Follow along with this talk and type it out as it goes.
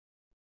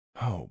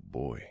Oh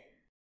boy,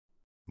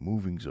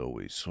 moving's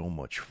always so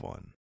much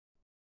fun.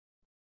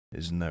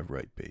 Isn't that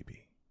right,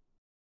 baby?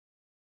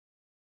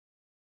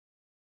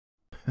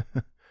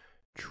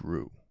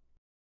 True.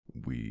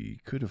 We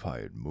could have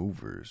hired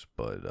movers,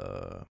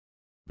 but,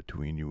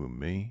 between you and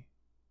me,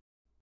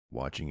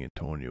 watching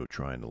Antonio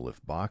trying to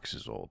lift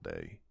boxes all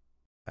day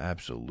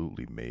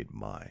absolutely made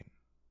mine.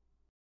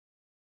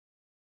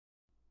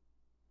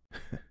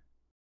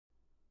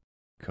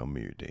 Come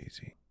here,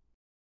 Daisy.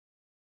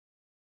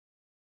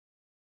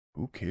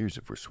 Who cares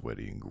if we're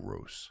sweaty and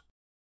gross?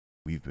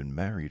 We've been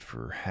married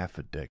for half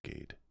a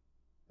decade.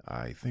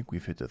 I think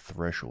we've hit the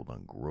threshold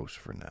on gross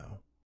for now.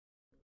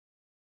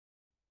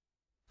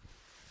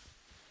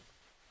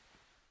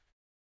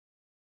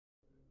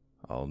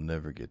 I'll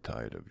never get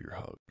tired of your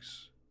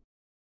hugs.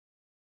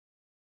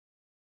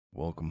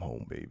 Welcome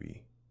home,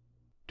 baby,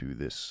 to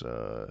this,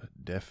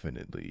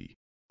 definitely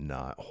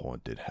not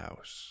haunted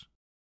house.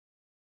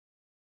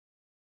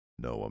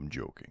 No, I'm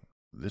joking.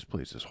 This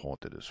place is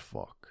haunted as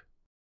fuck.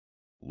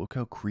 Look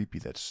how creepy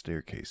that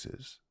staircase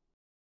is.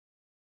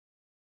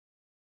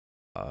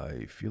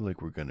 I feel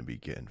like we're gonna be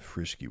getting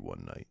frisky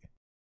one night,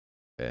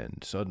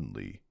 and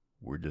suddenly,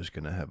 we're just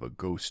gonna have a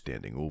ghost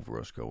standing over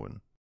us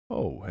going,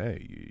 "Oh,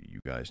 hey, you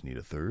guys need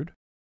a third?"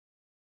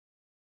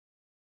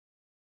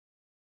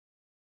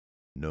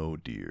 No,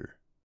 dear,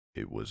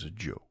 it was a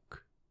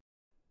joke.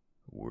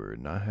 We're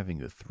not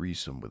having a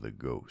threesome with a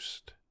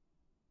ghost.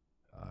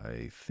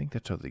 I think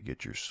that's how they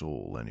get your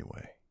soul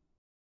anyway.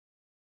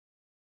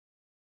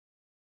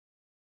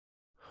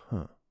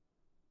 Huh.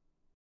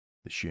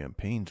 The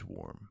champagne's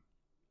warm.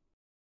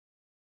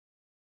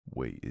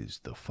 Wait, is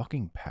the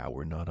fucking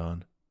power not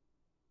on?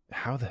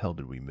 How the hell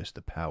did we miss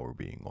the power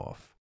being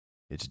off?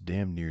 It's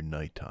damn near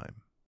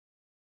nighttime.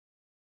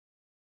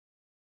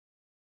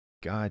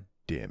 God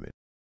damn it.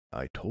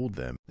 I told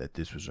them that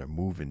this was our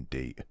move-in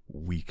date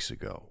weeks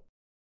ago.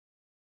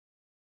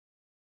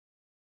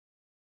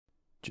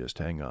 Just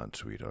hang on,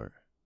 sweetheart.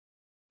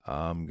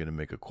 I'm gonna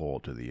make a call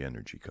to the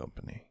energy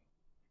company,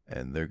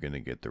 and they're gonna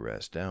get their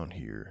ass down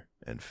here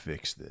and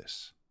fix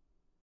this.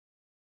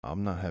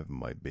 I'm not having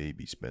my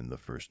baby spend the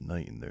first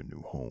night in their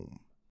new home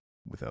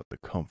without the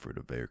comfort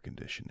of air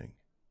conditioning.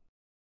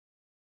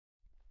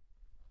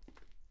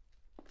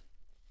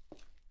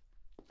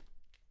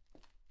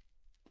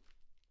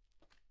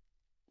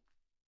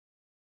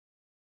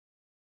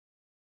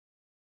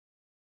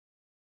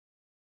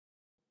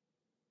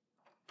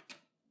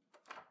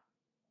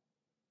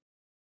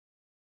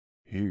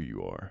 Here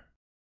you are.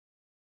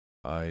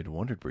 I'd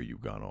wondered where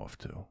you'd gone off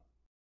to.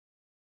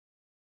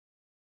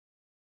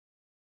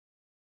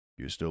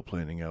 You're still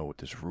planning out what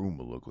this room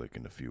will look like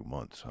in a few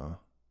months, huh?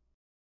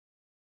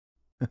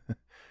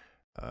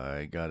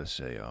 I gotta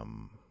say,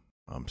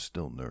 I'm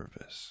still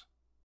nervous.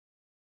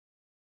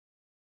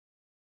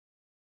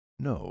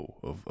 No,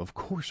 of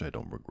course I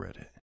don't regret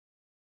it.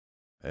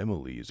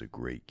 Emily is a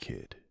great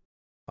kid.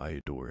 I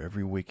adore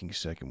every waking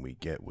second we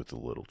get with the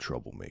little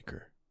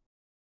troublemaker.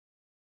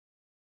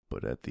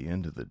 But at the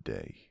end of the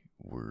day,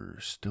 we're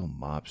still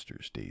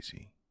mobsters,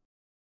 Daisy.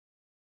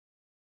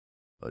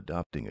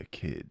 Adopting a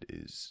kid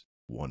is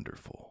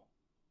wonderful.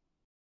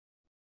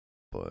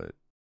 But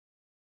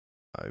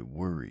I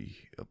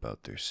worry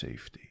about their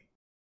safety.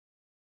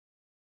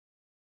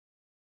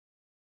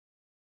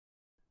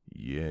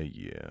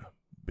 Yeah,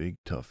 big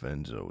tough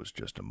Enzo is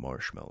just a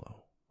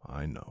marshmallow,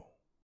 I know.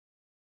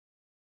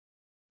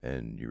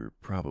 And you're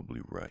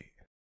probably right.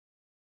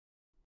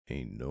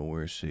 Ain't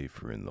nowhere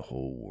safer in the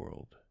whole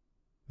world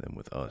than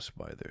with us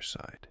by their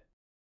side.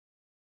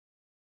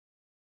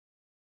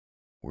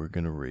 We're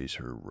gonna raise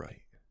her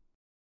right.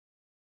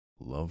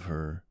 Love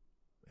her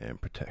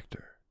and protect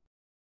her.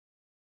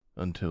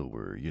 Until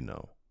we're,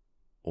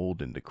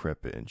 old and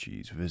decrepit and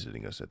she's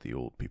visiting us at the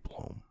old people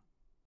home.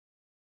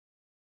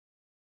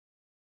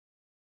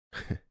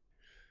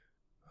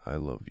 I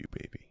love you,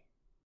 baby.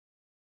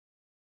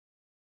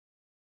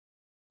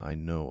 I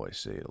know I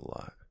say it a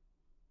lot.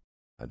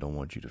 I don't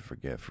want you to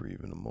forget for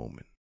even a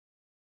moment.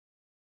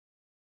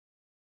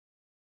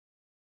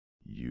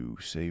 You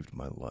saved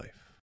my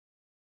life.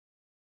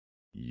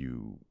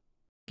 You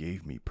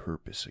gave me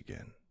purpose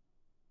again.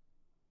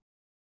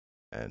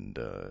 And,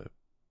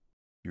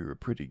 you're a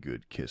pretty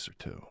good kisser,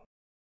 too.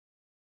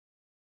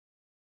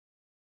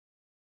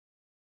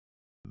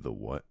 The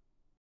what?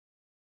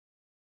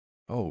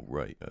 Oh,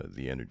 right,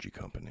 the energy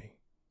company.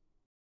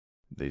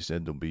 They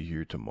said they'll be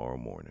here tomorrow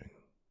morning.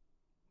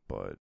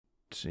 But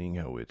seeing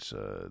how it's,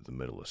 the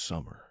middle of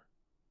summer,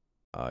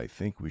 I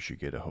think we should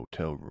get a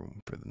hotel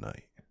room for the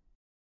night.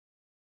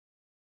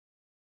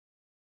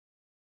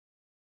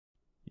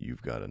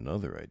 You've got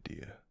another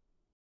idea.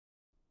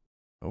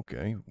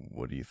 Okay,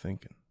 what are you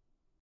thinking?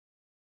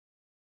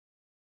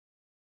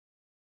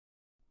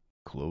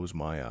 Close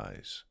my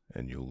eyes,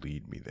 and you'll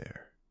lead me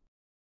there.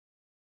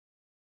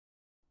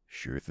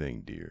 Sure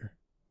thing, dear.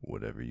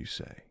 Whatever you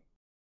say.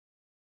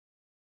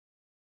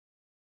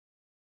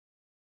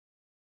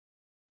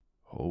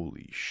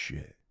 Holy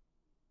shit.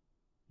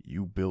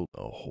 You built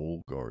a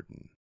whole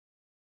garden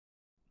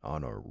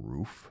on our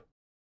roof?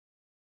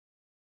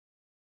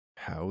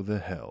 How the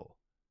hell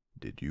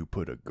did you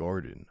put a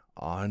garden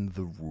on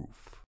the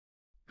roof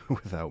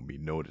without me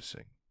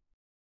noticing?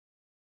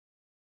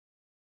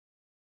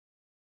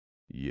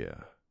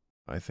 Yeah,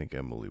 I think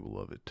Emily will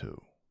love it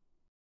too.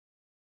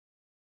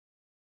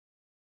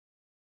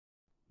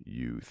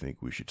 You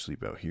think we should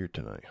sleep out here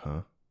tonight,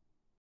 huh?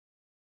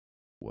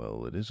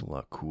 Well, it is a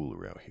lot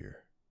cooler out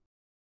here.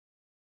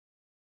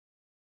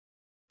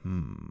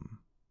 You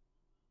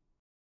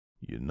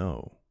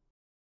know,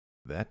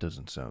 that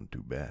doesn't sound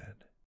too bad.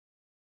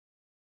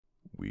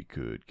 We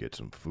could get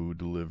some food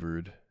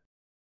delivered,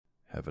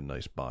 have a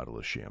nice bottle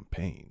of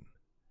champagne,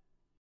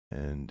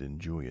 and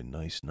enjoy a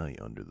nice night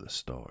under the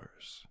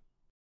stars.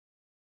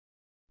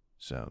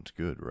 Sounds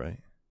good,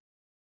 right?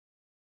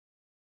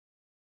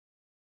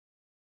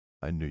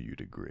 I knew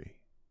you'd agree.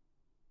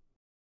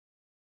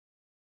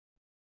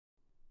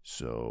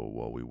 So,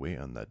 while we wait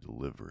on that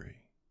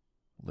delivery,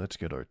 let's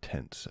get our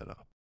tent set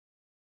up.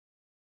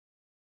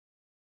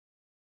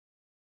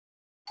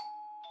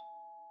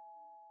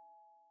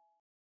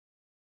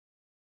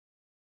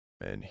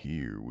 And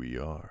here we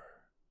are.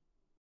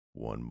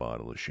 One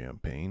bottle of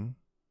champagne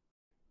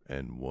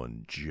and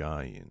one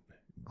giant,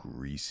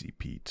 greasy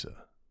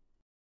pizza.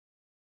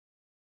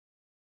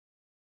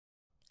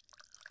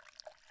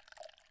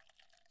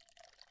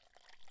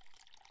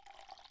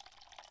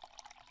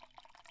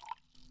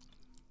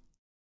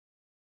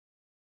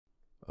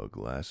 A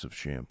glass of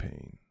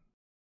champagne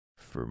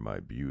for my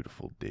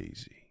beautiful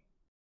Daisy.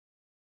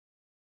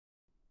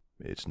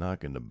 It's not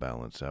going to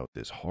balance out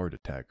this heart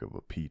attack of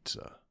a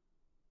pizza,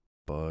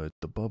 but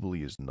the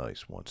bubbly is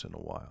nice once in a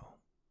while.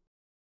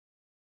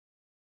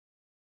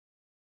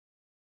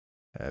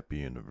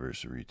 Happy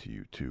anniversary to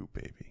you too,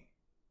 baby.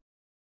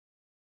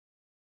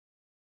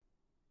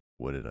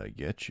 What did I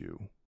get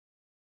you?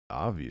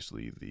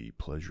 Obviously, the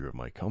pleasure of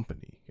my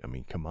company. I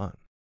mean, come on.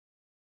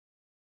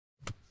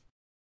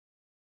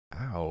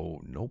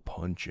 Ow, no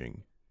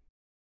punching.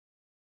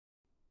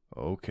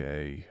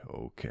 Okay.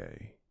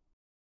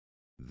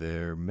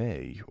 There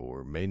may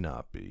or may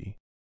not be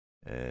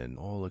an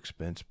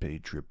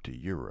all-expense-paid trip to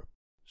Europe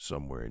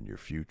somewhere in your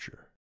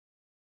future.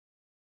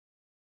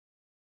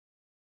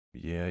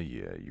 Yeah,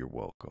 you're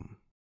welcome.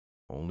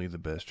 Only the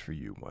best for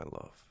you, my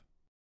love.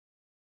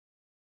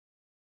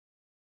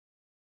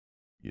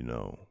 You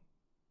know,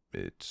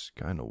 it's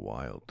kinda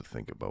wild to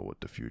think about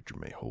what the future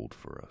may hold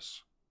for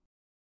us.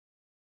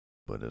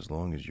 But as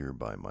long as you're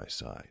by my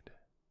side,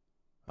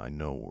 I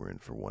know we're in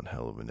for one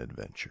hell of an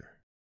adventure.